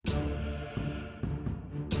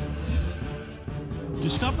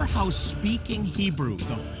Discover how speaking Hebrew,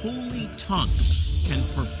 the holy tongue, can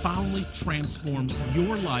profoundly transform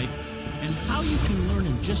your life and how you can learn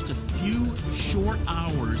in just a few short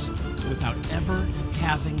hours without ever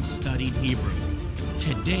having studied Hebrew.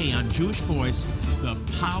 Today on Jewish Voice, the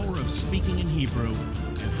power of speaking in Hebrew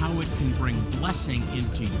and how it can bring blessing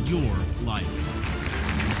into your life.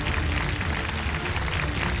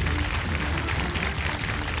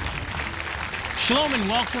 Shalom and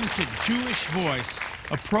welcome to Jewish Voice,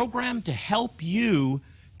 a program to help you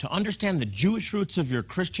to understand the Jewish roots of your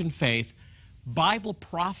Christian faith, Bible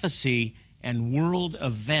prophecy, and world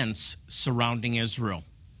events surrounding Israel.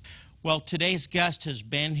 Well, today's guest has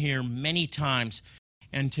been here many times,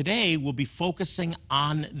 and today we'll be focusing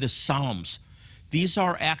on the Psalms. These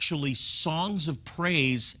are actually songs of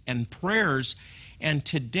praise and prayers, and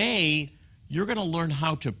today you're going to learn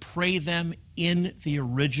how to pray them in the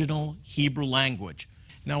original Hebrew language.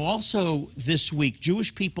 Now, also this week,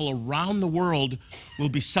 Jewish people around the world will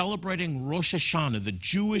be celebrating Rosh Hashanah, the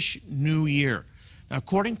Jewish New Year. Now,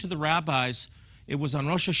 according to the rabbis, it was on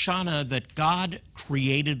Rosh Hashanah that God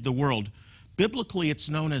created the world. Biblically, it's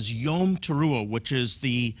known as Yom Teruah, which is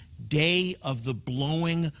the day of the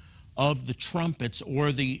blowing of the trumpets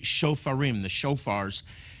or the shofarim, the shofars.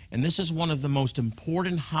 And this is one of the most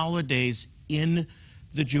important holidays in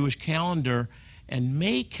the Jewish calendar and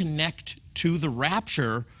may connect to the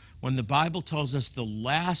rapture when the Bible tells us the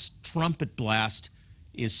last trumpet blast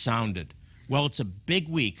is sounded. Well, it's a big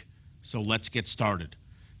week, so let's get started.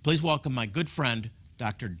 Please welcome my good friend,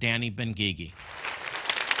 Dr. Danny Ben-Gigi.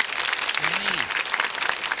 Danny,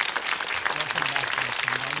 welcome back.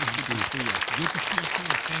 Always good to see you. Good to see you too.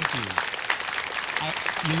 Thank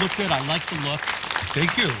you. You look good. I like the look.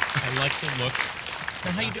 Thank you. I like the look.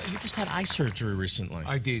 Now, how you doing? You just had eye surgery recently.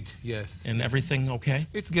 I did, yes. And everything okay?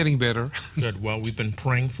 It's getting better. Good. Well, we've been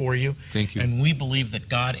praying for you. Thank you. And we believe that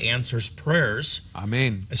God answers prayers.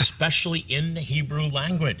 Amen. Especially in the Hebrew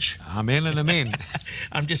language. Amen and amen.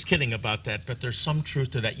 I'm just kidding about that, but there's some truth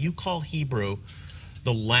to that. You call Hebrew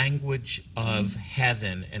the language of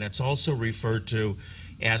heaven, and it's also referred to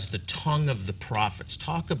as the tongue of the prophets.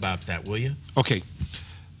 Talk about that, will you? Okay.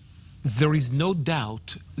 There is no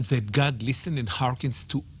doubt that God listens and hearkens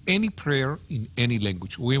to any prayer in any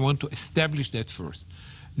language. We want to establish that first.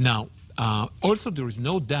 Now, also there is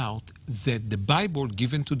no doubt that the Bible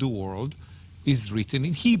given to the world is written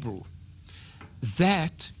in Hebrew.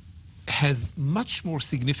 That has much more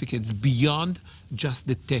significance beyond just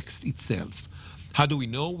the text itself. How do we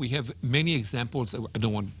know? We have many examples. I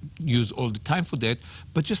don't want to use all the time for that,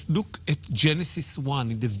 but just look at Genesis 1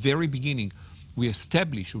 in the very beginning. We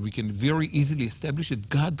establish, or we can very easily establish, that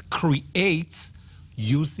God creates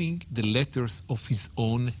using the letters of his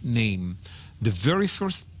own name. The very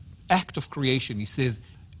first act of creation, he says,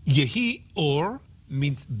 Yehi or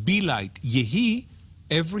means be light. Yehi,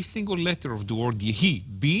 every single letter of the word Yehi,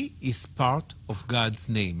 be, is part of God's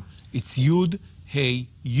name. It's Yud, Hey,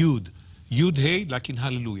 Yud. Yud, Hey, like in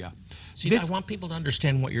Hallelujah. See, I want people to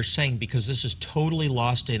understand what you're saying because this is totally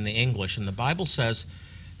lost in the English. And the Bible says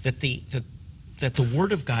that the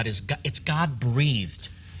Word of God it's God-breathed.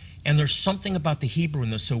 And there's something about the Hebrew in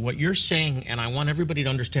this. So what you're saying, and I want everybody to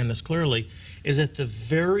understand this clearly, is that the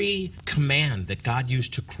very command that God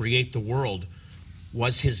used to create the world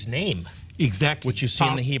was his name. Exactly. Which you see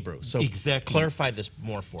in the Hebrew. So exactly. Clarify this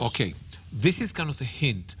more for us. Okay. This is kind of a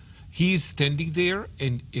hint. He is standing there,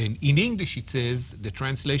 and in English it says, the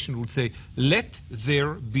translation would say, let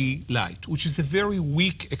there be light, which is a very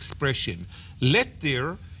weak expression. Let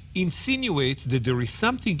there insinuates that there is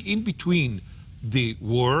something in between the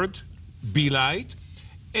word, be light,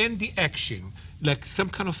 and the action, like some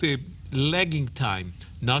kind of a lagging time.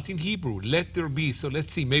 Not in Hebrew, let there be. So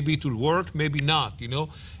let's see, maybe it will work, maybe not, you know.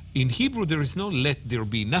 In Hebrew, there is no let there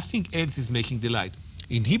be. Nothing else is making the light.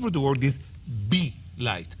 In Hebrew, the word is be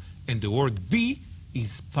light. And the word be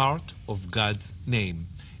is part of God's name,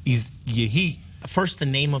 is Yehi. First, the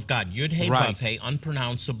name of God, Yud Hey Right. Vav Hey,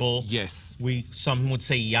 unpronounceable. Yes. Some would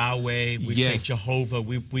say Yahweh. We say Yes. Jehovah.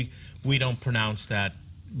 We don't pronounce that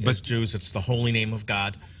as But- Jews. It's the holy name of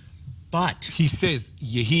God. But He says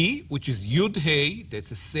Yehi, which is Yud Hey, that's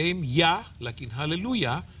the same Yah, like in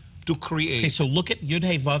Hallelujah, to create. okay, so look at Yud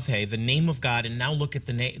Hey Vav Hey, the name of God, and now look at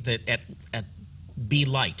the name at Be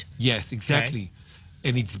Light. Yes, exactly.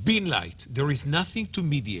 And it's been light. There is nothing to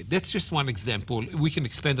mediate. That's just one example. We can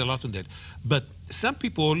expand a lot on that. But some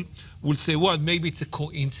people will say, well, maybe it's a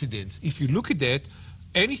coincidence. If you look at that,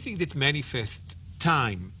 anything that manifests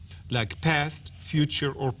time, like past,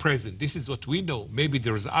 future, or present, this is what we know. Maybe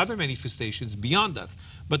there's other manifestations beyond us.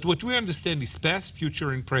 But what we understand is past, future,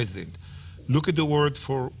 and present. Look at the word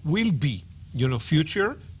for will be.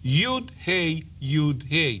 future, Yud, Hey, Yud,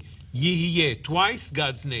 Hey. Yihiyeh, twice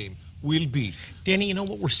God's name will be. Danny,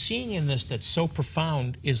 what we're seeing in this that's so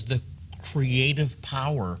profound is the creative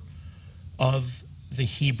power of the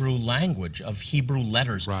Hebrew language, of Hebrew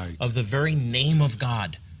letters, Right. of the very name of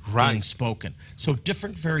God Right. being spoken. So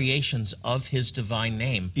different variations of his divine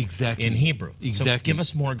name Exactly. in Hebrew. Exactly. So give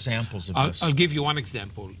us more examples of this. I'll give you one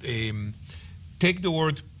example. Take the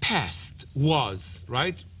word past, was,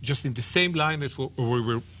 right? Just in the same line as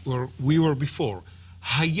we were before.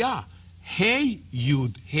 Haya, Hey,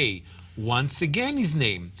 Yud, Hey. Once again his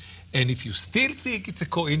name. And if you still think it's a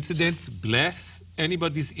coincidence, bless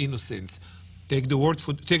anybody's innocence. Take the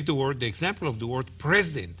example of the word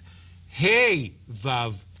present. Hey,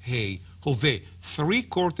 Vav, Hey, Hoveh.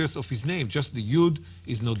 3/4 of his name, just the Yud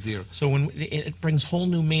is not there. So when it brings whole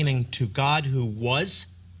new meaning to God who was,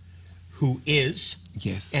 who is,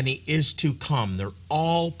 Yes. and he is to come. They're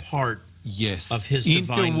all part, Yes. of his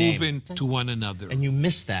divine name. Interwoven to one another. and you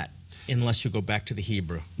miss that unless you go back to the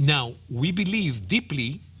Hebrew. Now, we believe,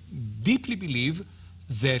 deeply believe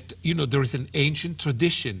that, there is an ancient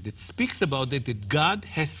tradition that speaks about it, that God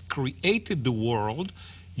has created the world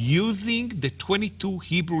using the 22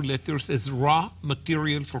 Hebrew letters as raw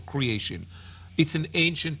material for creation. It's an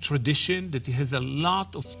ancient tradition that has a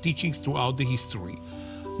lot of teachings throughout the history.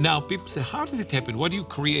 Now, people say, how does it happen? What do you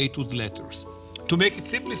create with letters? To make it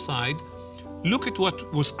simplified, look at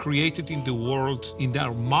what was created in the world, in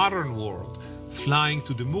our modern world, flying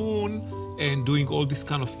to the moon and doing all these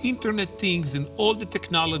kind of internet things and all the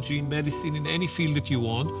technology, medicine, in any field that you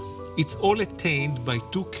want. It's all attained by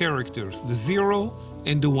two characters, the 0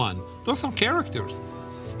 and the 1. Those are characters.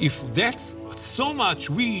 If that's so much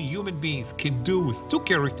we human beings can do with 2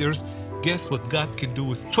 characters, guess what God can do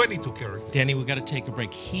with 22 characters? Danny, we've got to take a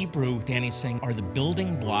break. Hebrew, Danny's saying, are the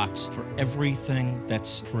building blocks for everything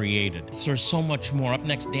that's created. So there's so much more. Up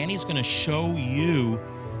next, Danny's going to show you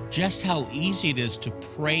just how easy it is to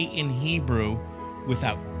pray in Hebrew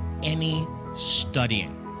without any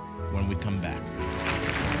studying when we come back.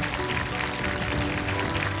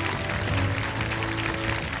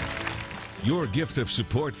 Your gift of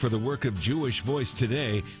support for the work of Jewish Voice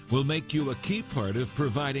today will make you a key part of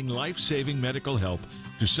providing life-saving medical help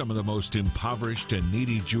to some of the most impoverished and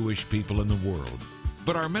needy Jewish people in the world.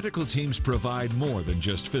 But our medical teams provide more than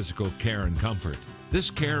just physical care and comfort. This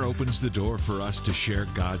care opens the door for us to share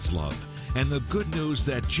God's love and the good news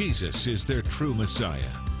that Jesus is their true Messiah.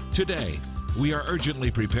 Today, we are urgently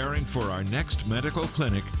preparing for our next medical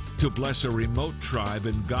clinic to bless a remote tribe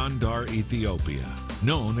in Gondar, Ethiopia,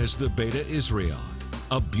 known as the Beta Israel,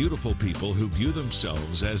 a beautiful people who view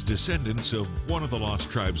themselves as descendants of one of the lost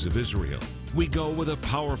tribes of Israel. We go with a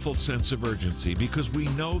powerful sense of urgency because we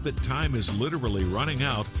know that time is literally running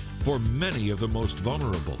out for many of the most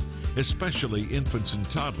vulnerable, especially infants and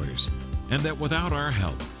toddlers, and that without our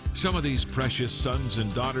help, some of these precious sons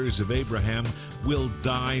and daughters of Abraham will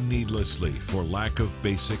die needlessly for lack of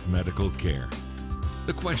basic medical care.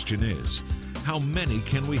 The question is, how many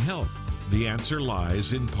can we help? The answer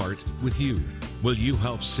lies in part with you. Will you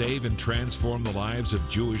help save and transform the lives of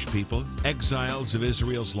Jewish people, exiles of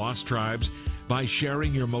Israel's lost tribes, by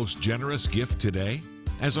sharing your most generous gift today?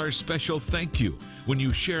 As our special thank you, when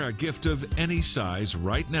you share a gift of any size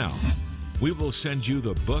right now, we will send you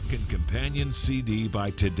the book and companion CD by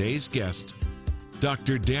today's guest,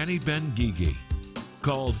 Dr. Danny Ben-Gigi,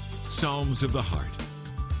 called Psalms of the Heart.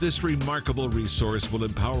 This remarkable resource will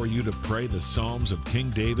empower you to pray the Psalms of King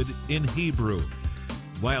David in Hebrew.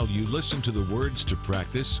 While you listen to the words to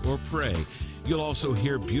practice or pray, you'll also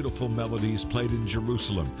hear beautiful melodies played in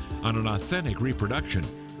Jerusalem on an authentic reproduction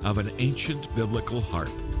of an ancient biblical harp.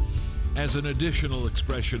 As an additional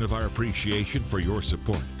expression of our appreciation for your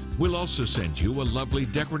support, we'll also send you a lovely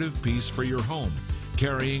decorative piece for your home,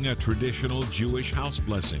 carrying a traditional Jewish house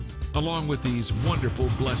blessing, along with these wonderful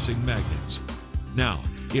blessing magnets. Now,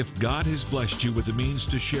 if God has blessed you with the means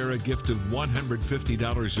to share a gift of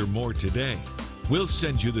 $150 or more today, we'll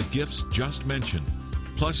send you the gifts just mentioned,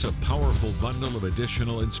 plus a powerful bundle of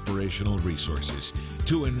additional inspirational resources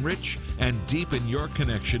to enrich and deepen your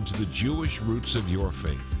connection to the Jewish roots of your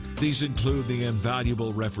faith. These include the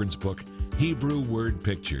invaluable reference book, Hebrew Word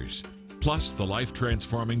Pictures, plus the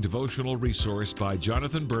life-transforming devotional resource by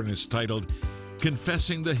Jonathan Bernis titled,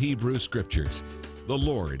 Confessing the Hebrew Scriptures, The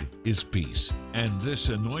Lord is Peace, and this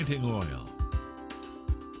anointing oil.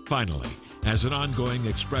 Finally, as an ongoing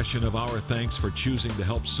expression of our thanks for choosing to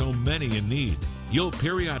help so many in need, you'll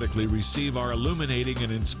periodically receive our illuminating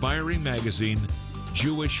and inspiring magazine,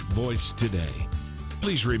 Jewish Voice Today.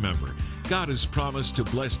 Please remember, God has promised to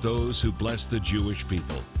bless those who bless the Jewish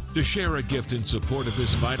people. To share a gift in support of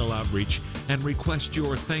this vital outreach and request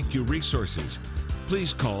your thank you resources,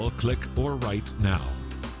 please call, click, or write now.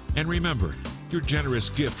 And remember, your generous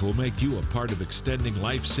gift will make you a part of extending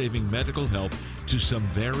life-saving medical help to some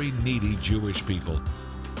very needy Jewish people.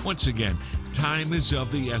 Once again, time is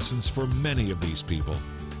of the essence for many of these people.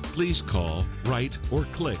 Please call, write, or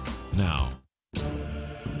click now.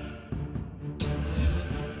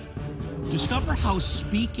 Discover how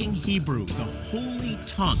speaking Hebrew, the holy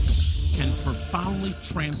tongue, can profoundly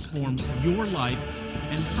transform your life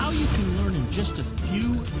and how you can learn in just a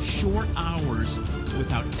few short hours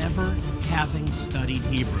without ever having studied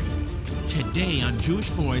Hebrew. Today on Jewish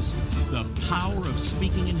Voice, the power of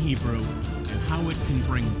speaking in Hebrew and how it can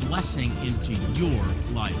bring blessing into your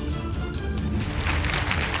life.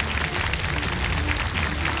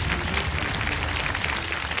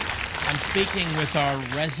 I'm speaking with our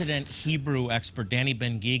resident Hebrew expert, Danny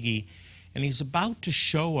Ben-Gigi, and he's about to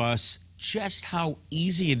show us just how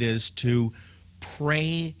easy it is to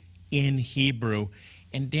pray in Hebrew.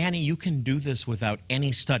 And Danny, you can do this without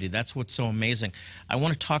any study. That's what's so amazing. I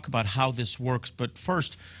want to talk about how this works, but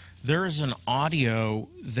first, there is an audio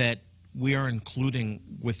that we are including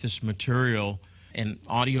with this material, an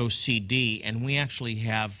audio CD, and we actually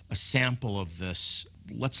have a sample of this.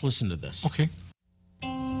 Let's listen to this. Okay.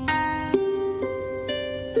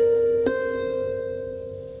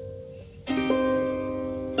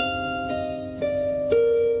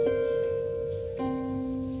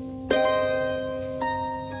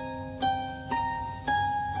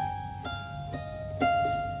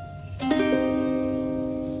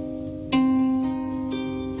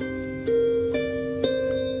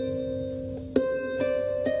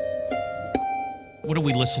 What are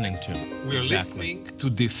we listening to? We are exactly? listening to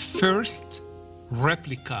the first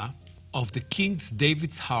replica of the King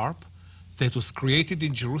David's harp that was created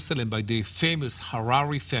in Jerusalem by the famous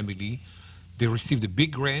Harari family. They received a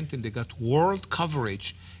big grant and they got world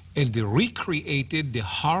coverage, and they recreated the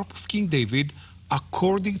harp of King David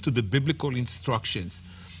according to the biblical instructions.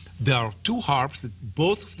 There are two harps that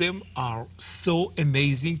both of them are so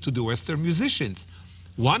amazing to the Western musicians.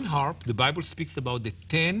 One harp, the Bible speaks about the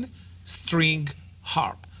 10-string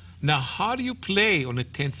harp. Now, how do you play on a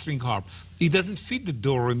 10-string harp? It doesn't fit the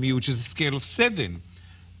do, re, mi, which is a scale of 7.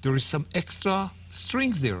 There is some extra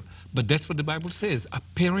strings there, but that's what the Bible says.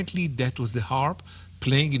 Apparently, that was the harp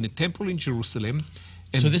playing in the temple in Jerusalem.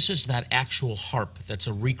 And so this is that actual harp that's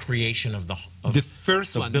a recreation of the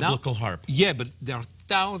first one, biblical now, harp. Yeah, but there are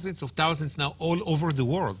thousands of thousands now all over the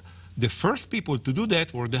world. The first people to do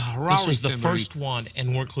that were the Harari This was the family. first one,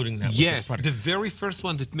 and we're including that. Yes, with this the very first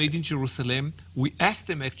one that made in Jerusalem. We asked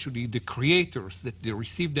them, actually, the creators, that they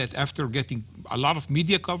received that after getting a lot of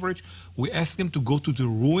media coverage. We asked them to go to the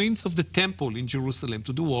ruins of the temple in Jerusalem,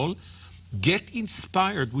 to the wall, get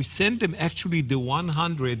inspired. We sent them actually the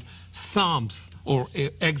 100 Psalms or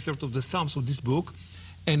excerpt of the Psalms of this book,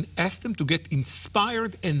 and asked them to get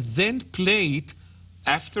inspired and then play it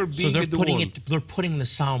after being at the wall. They're putting the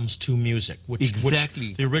Psalms to music, which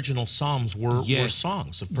the original Psalms were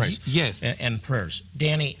songs of praise and prayers.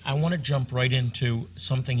 Danny, I want to jump right into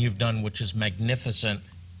something you've done, which is magnificent.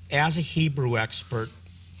 As a Hebrew expert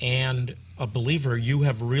and a believer, you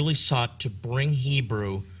have really sought to bring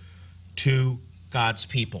Hebrew to God's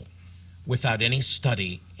people without any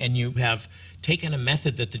study, and you have taken a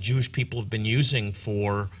method that the Jewish people have been using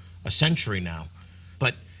for a century now.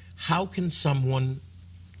 But how can someone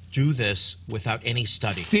do this without any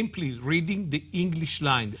study? Simply reading the English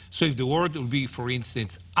line. So if the word will be, for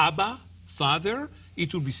instance, Abba, Father,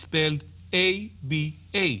 it will be spelled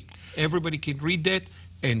A-B-A. Everybody can read that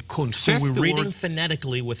and confess the word. So we're reading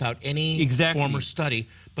phonetically without any form or study,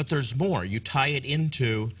 but there's more. You tie it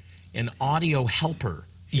into an audio helper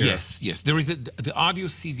here. Yes. There is the audio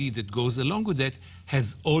CD that goes along with that,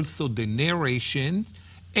 has also the narration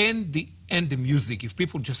and the music. If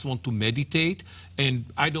people just want to meditate, and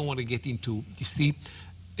I don't want to get into, you see,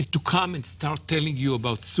 to come and start telling you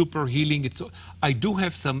about super healing. I do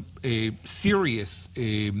have some serious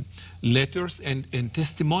letters and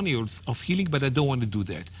testimonials of healing, but I don't want to do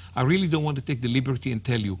that. I really don't want to take the liberty and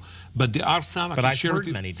tell you. But there are some. But I've heard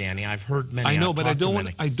many, Danny. I've heard many. I know, but I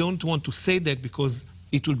don't want to say that because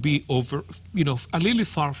it will be over, a little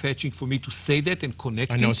far-fetching for me to say that and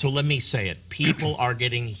connect it. I know, so let me say it. People are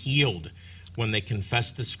getting healed when they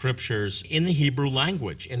confess the scriptures in the Hebrew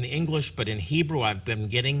language, in the English, but in Hebrew. I've been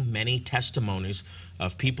getting many testimonies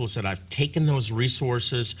of people who said, I've taken those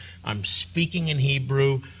resources, I'm speaking in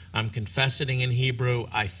Hebrew, I'm confessing in Hebrew,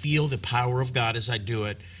 I feel the power of God as I do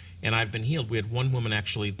it, and I've been healed. We had one woman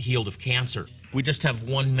actually healed of cancer. We just have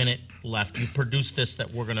 1 minute left. You produced this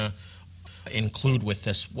that we're going to include with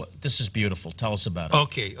this. This is beautiful. Tell us about it.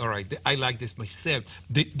 Okay, all right. I like this myself.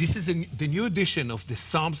 This is the new edition of the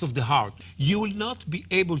Psalms of the Heart. You will not be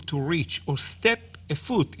able to reach or step a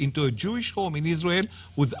foot into a Jewish home in Israel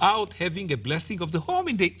without having a blessing of the home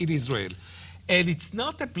in Israel. And it's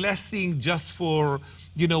not a blessing just for,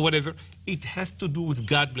 whatever. It has to do with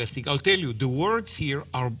God blessing. I'll tell you, the words here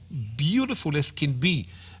are beautiful as can be.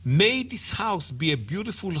 May this house be a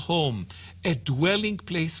beautiful home, a dwelling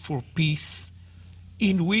place for peace,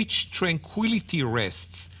 in which tranquility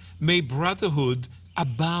rests. May brotherhood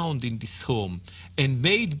abound in this home, and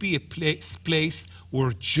may it be a place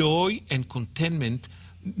where joy and contentment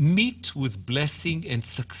meet with blessing and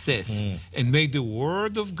success. And may the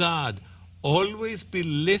word of God always be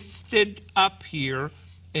lifted up here,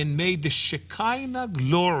 and may the Shekinah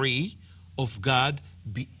glory of God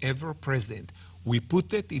be ever present. We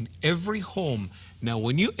put it in every home. Now,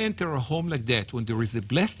 when you enter a home like that, when there is a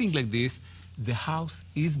blessing like this, the house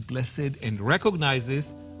is blessed and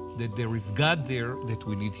recognizes that there is God there, that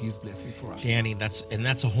we need His blessing for us. Danny, that's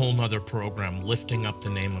a whole nother program, lifting up the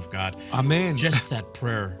name of God. Amen. Just that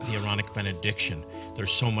prayer, the Aaronic benediction.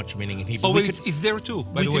 There's so much meaning in Hebrew. Oh, it's there too,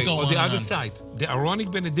 by the way, on the other side. The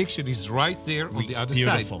Aaronic benediction is right there on the other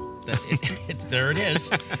side. Beautiful. There it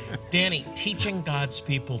is. Danny, teaching God's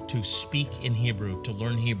people to speak in Hebrew, to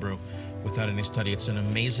learn Hebrew without any study, it's an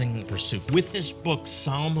amazing pursuit. With this book,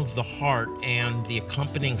 Psalm of the Heart, and the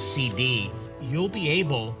accompanying CD, you'll be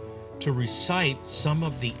able to recite some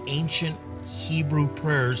of the ancient Hebrew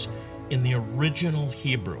prayers in the original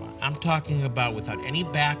Hebrew. I'm talking about without any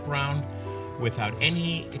background, without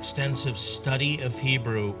any extensive study of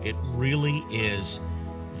Hebrew. It really is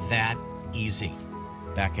that easy.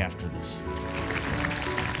 Back after this.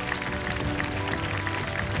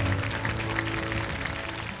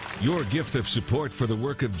 Your gift of support for the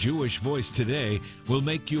work of Jewish Voice today will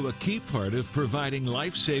make you a key part of providing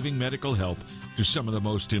life-saving medical help to some of the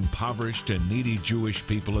most impoverished and needy Jewish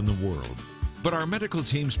people in the world. But our medical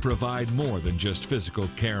teams provide more than just physical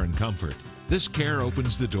care and comfort. This care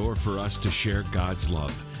opens the door for us to share God's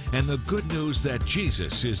love and the good news that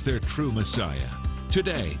Jesus is their true Messiah.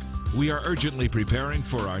 Today, we are urgently preparing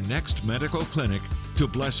for our next medical clinic to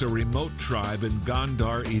bless a remote tribe in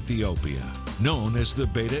Gondar, Ethiopia, known as the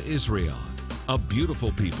Beta Israel, a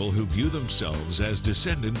beautiful people who view themselves as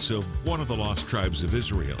descendants of one of the lost tribes of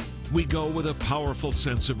Israel. We go with a powerful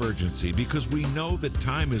sense of urgency because we know that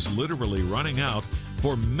time is literally running out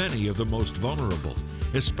for many of the most vulnerable,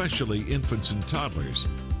 especially infants and toddlers,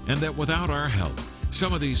 and that without our help,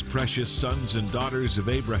 some of these precious sons and daughters of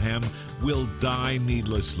Abraham will die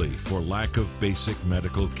needlessly for lack of basic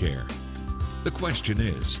medical care. The question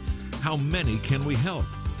is, how many can we help?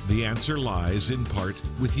 The answer lies in part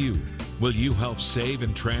with you. Will you help save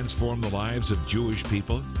and transform the lives of Jewish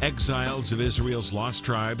people, exiles of Israel's lost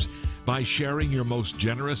tribes, by sharing your most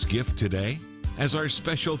generous gift today? As our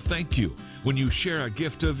special thank you, when you share a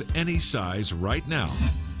gift of any size right now,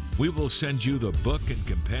 we will send you the book and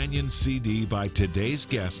companion CD by today's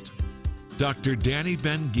guest, Dr. Danny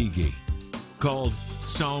Ben-Gigi, called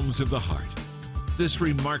Psalms of the Heart. This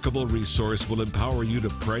remarkable resource will empower you to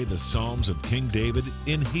pray the Psalms of King David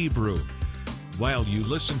in Hebrew. While you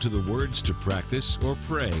listen to the words to practice or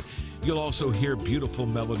pray, you'll also hear beautiful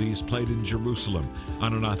melodies played in Jerusalem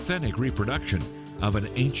on an authentic reproduction of an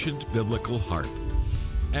ancient biblical harp.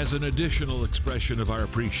 As an additional expression of our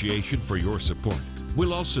appreciation for your support,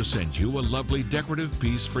 we'll also send you a lovely decorative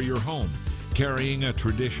piece for your home, carrying a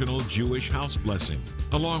traditional Jewish house blessing,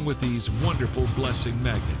 along with these wonderful blessing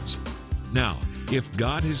magnets. Now, if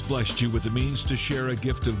God has blessed you with the means to share a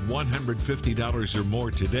gift of $150 or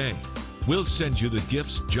more today, we'll send you the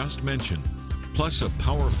gifts just mentioned, plus a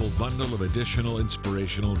powerful bundle of additional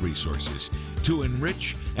inspirational resources to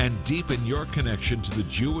enrich and deepen your connection to the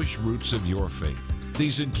Jewish roots of your faith.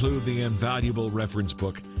 These include the invaluable reference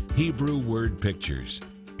book, Hebrew Word Pictures,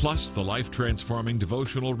 plus the life-transforming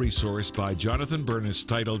devotional resource by Jonathan Bernis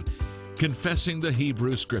titled, Confessing the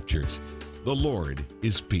Hebrew Scriptures, The Lord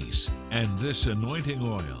is Peace, and this anointing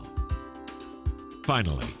oil.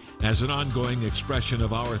 Finally, as an ongoing expression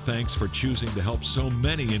of our thanks for choosing to help so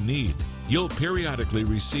many in need, you'll periodically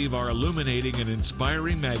receive our illuminating and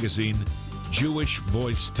inspiring magazine, Jewish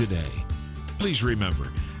Voice Today. Please remember,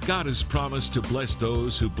 God has promised to bless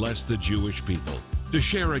those who bless the Jewish people. To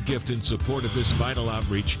share a gift in support of this vital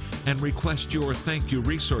outreach and request your thank you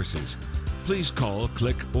resources, please call,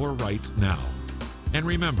 click, or write now. And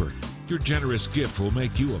remember, your generous gift will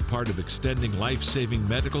make you a part of extending life-saving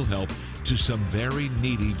medical help to some very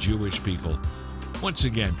needy Jewish people. Once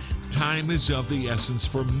again, time is of the essence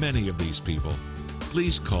for many of these people.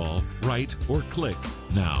 Please call, write, or click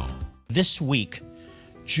now. This week,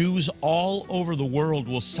 Jews all over the world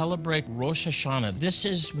will celebrate Rosh Hashanah. This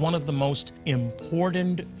is one of the most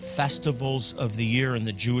important festivals of the year in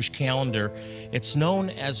the Jewish calendar. It's known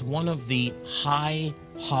as one of the high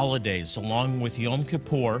holidays, along with Yom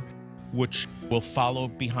Kippur, which will follow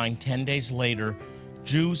behind 10 days later.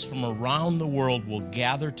 Jews from around the world will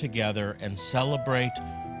gather together and celebrate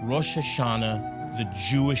Rosh Hashanah, the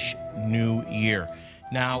Jewish New Year.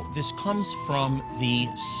 Now, this comes from the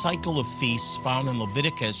cycle of feasts found in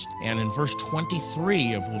Leviticus, and in verse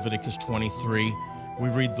 23 of Leviticus 23, we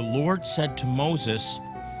read, "The Lord said to Moses,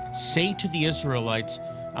 say to the Israelites,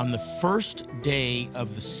 on the first day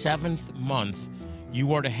of the 7th month,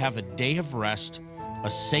 you are to have a day of rest, a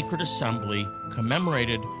sacred assembly,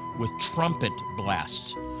 commemorated with trumpet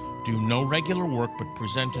blasts. Do no regular work, but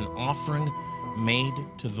present an offering made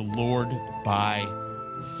to the Lord by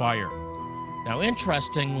fire." Now,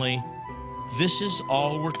 interestingly, this is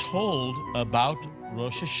all we're told about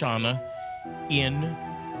Rosh Hashanah in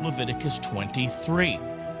Leviticus 23.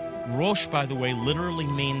 Rosh, by the way, literally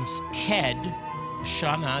means head.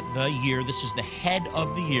 Hashanah, the year. This is the head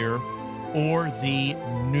of the year, or the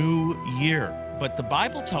new year. But the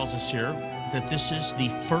Bible tells us here that this is the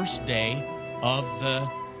first day of the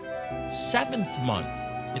 7th month.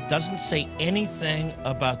 It doesn't say anything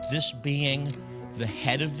about this being the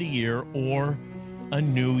head of the year or a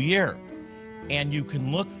new year. And you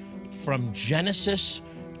can look from Genesis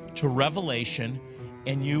to Revelation,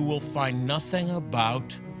 and you will find nothing about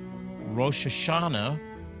Rosh Hashanah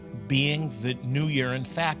being the new year. In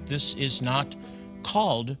fact, this is not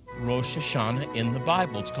called Rosh Hashanah in the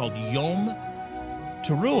Bible. It's called Yom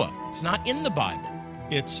Teruah. It's not in the Bible.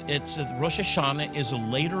 It's Rosh Hashanah is a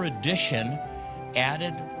later addition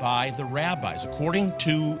added by the rabbis. According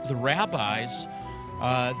to the rabbis,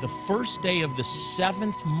 the first day of the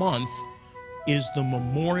 7th month is the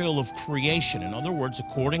memorial of creation. In other words,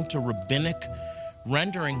 according to rabbinic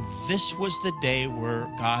rendering, this was the day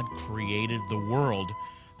where God created the world.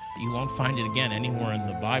 You won't find it again anywhere in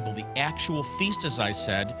the Bible. The actual feast, as I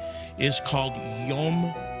said, is called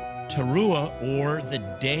Yom Teruah, or the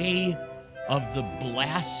day of the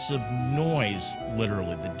blasts of noise,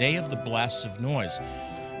 literally, the day of the blasts of noise.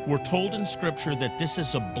 We're told in Scripture that this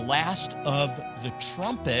is a blast of the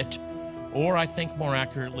trumpet, or I think more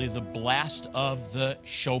accurately, the blast of the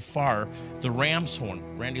shofar, the ram's horn.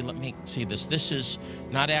 Randy, let me see this. This is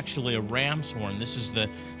not actually a ram's horn. This is the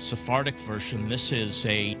Sephardic version. This is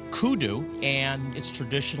a kudu, and it's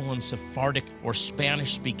traditional in Sephardic or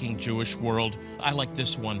Spanish-speaking Jewish world. I like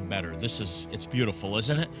this one better. It's beautiful,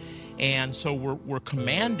 isn't it? And so we're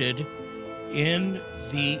commanded in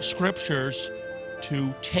the Scriptures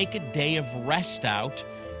to take a day of rest out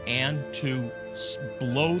and to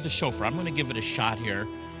blow the shofar. I'm going to give it a shot here.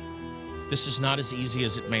 This is not as easy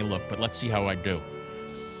as it may look, but let's see how I do.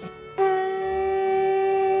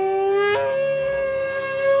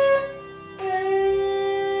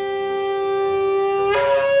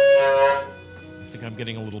 I think I'm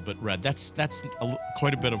getting a little bit red. That's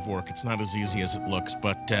quite a bit of work. It's not as easy as it looks,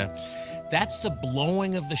 but that's the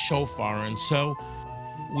blowing of the shofar. And so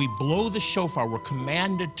we blow the shofar. We're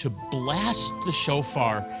commanded to blast the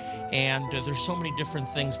shofar, and there's so many different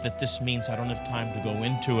things that this means. I don't have time to go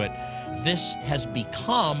into it. This has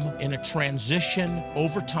become, in a transition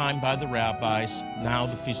over time by the rabbis, now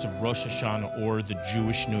the Feast of Rosh Hashanah, or the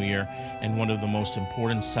Jewish New Year, and one of the most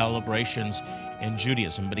important celebrations in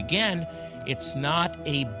Judaism. But again, it's not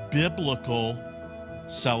a biblical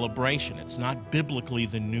celebration. It's not biblically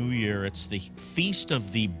the New Year. It's the feast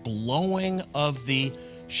of the blowing of the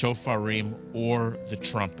shofarim, or the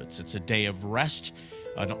trumpets. It's a day of rest.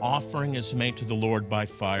 An offering is made to the Lord by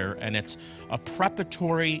fire, and it's a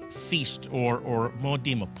preparatory feast, or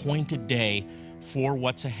moedim, appointed day for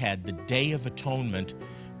what's ahead, the Day of Atonement,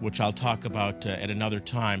 which I'll talk about at another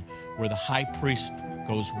time, where the high priest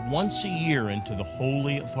goes once a year into the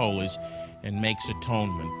Holy of Holies and makes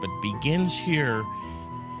atonement, but begins here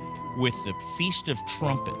with the Feast of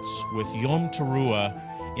Trumpets, with Yom Teruah,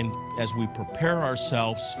 as we prepare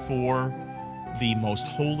ourselves for the most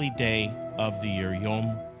holy day of the year,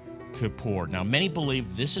 Yom Kippur. Now, many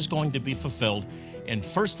believe this is going to be fulfilled in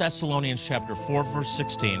 1 Thessalonians chapter 4, verse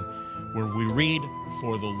 16, where we read,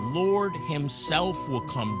 "For the Lord himself will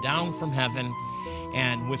come down from heaven,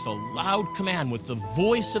 and with a loud command, with the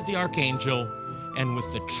voice of the archangel, and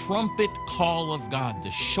with the trumpet call of God,"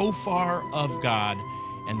 the shofar of God,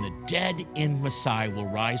 "and the dead in Messiah will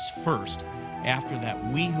rise first. After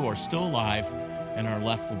that, we who are still alive and are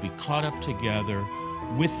left will be caught up together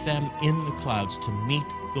with them in the clouds to meet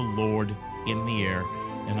the Lord in the air."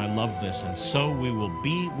 And I love this. "And so we will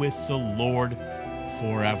be with the Lord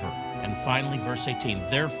forever." And finally, verse 18,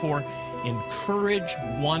 therefore, encourage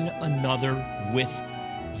one another with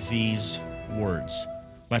these words.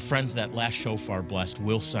 My friends, that last shofar blessed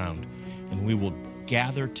will sound, and we will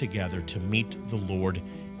gather together to meet the Lord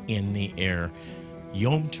in the air.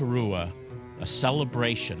 Yom Teruah, a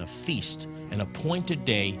celebration, a feast, an appointed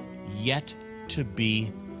day yet to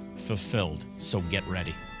be fulfilled. So get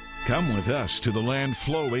ready. Come with us to the land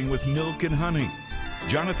flowing with milk and honey.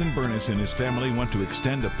 Jonathan Bernis and his family want to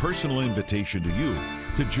extend a personal invitation to you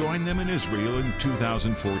to join them in Israel in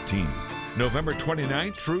 2014, November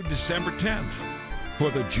 29th through December 10th, for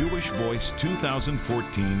the Jewish Voice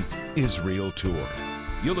 2014 Israel Tour.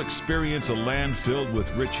 You'll experience a land filled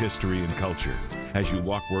with rich history and culture as you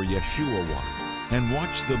walk where Yeshua walked and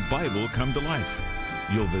watch the Bible come to life.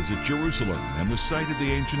 You'll visit Jerusalem and the site of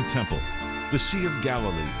the ancient temple, the Sea of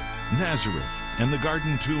Galilee, Nazareth, and the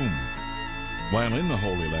Garden Tomb. While in the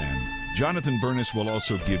Holy Land, Jonathan Bernis will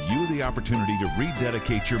also give you the opportunity to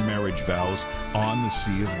rededicate your marriage vows on the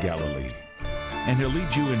Sea of Galilee. And he'll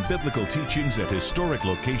lead you in biblical teachings at historic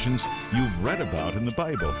locations you've read about in the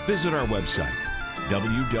Bible. Visit our website,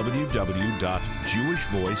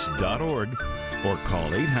 www.jewishvoice.org, or call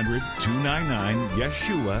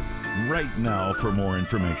 800-299-YESHUA right now for more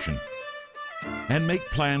information. And make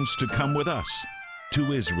plans to come with us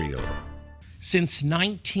to Israel. Since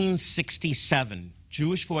 1967,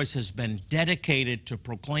 Jewish Voice has been dedicated to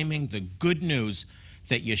proclaiming the good news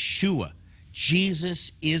that Yeshua,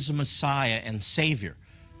 Jesus, is Messiah and Savior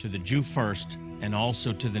to the Jew first and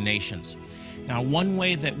also to the nations. Now, one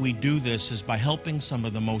way that we do this is by helping some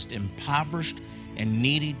of the most impoverished and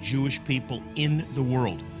needy Jewish people in the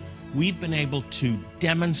world. We've been able to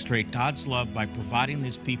demonstrate God's love by providing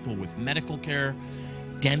these people with medical care,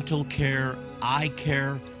 dental care, eye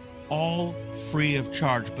care, all free of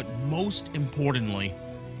charge, but most importantly,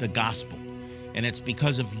 the gospel. And it's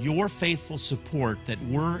because of your faithful support that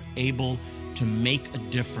we're able to make a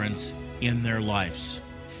difference in their lives.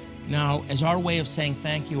 Now, as our way of saying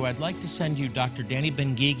thank you, I'd like to send you Dr. Danny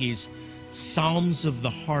Ben-Gigi's Psalms of the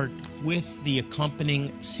Heart with the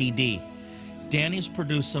accompanying CD. Danny's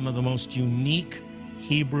produced some of the most unique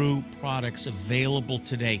Hebrew products available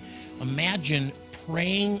today. Imagine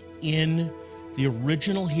praying in the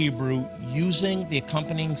original Hebrew using the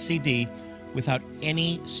accompanying CD without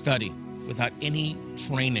any study, without any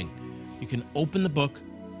training. You can open the book,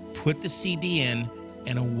 put the CD in,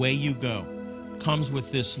 and away you go. Comes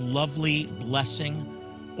with this lovely blessing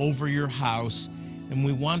over your house. And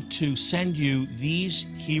we want to send you these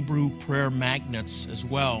Hebrew prayer magnets as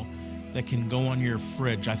well that can go on your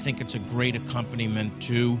fridge. I think it's a great accompaniment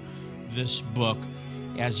to this book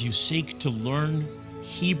as you seek to learn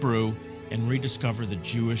Hebrew and rediscover the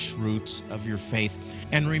Jewish roots of your faith.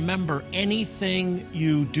 And remember, anything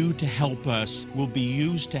you do to help us will be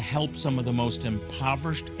used to help some of the most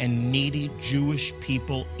impoverished and needy Jewish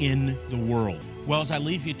people in the world. Well, as I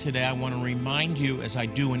leave you today, I want to remind you, as I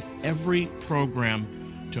do in every program,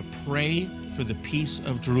 to pray for the peace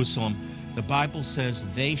of Jerusalem. The Bible says,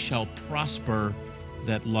 they shall prosper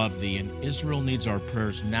that love thee. And Israel needs our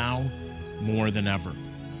prayers now more than ever.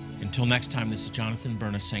 Until next time, this is Jonathan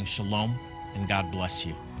Bernis saying shalom and God bless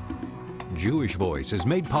you. Jewish Voice is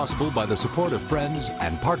made possible by the support of friends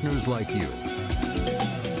and partners like you.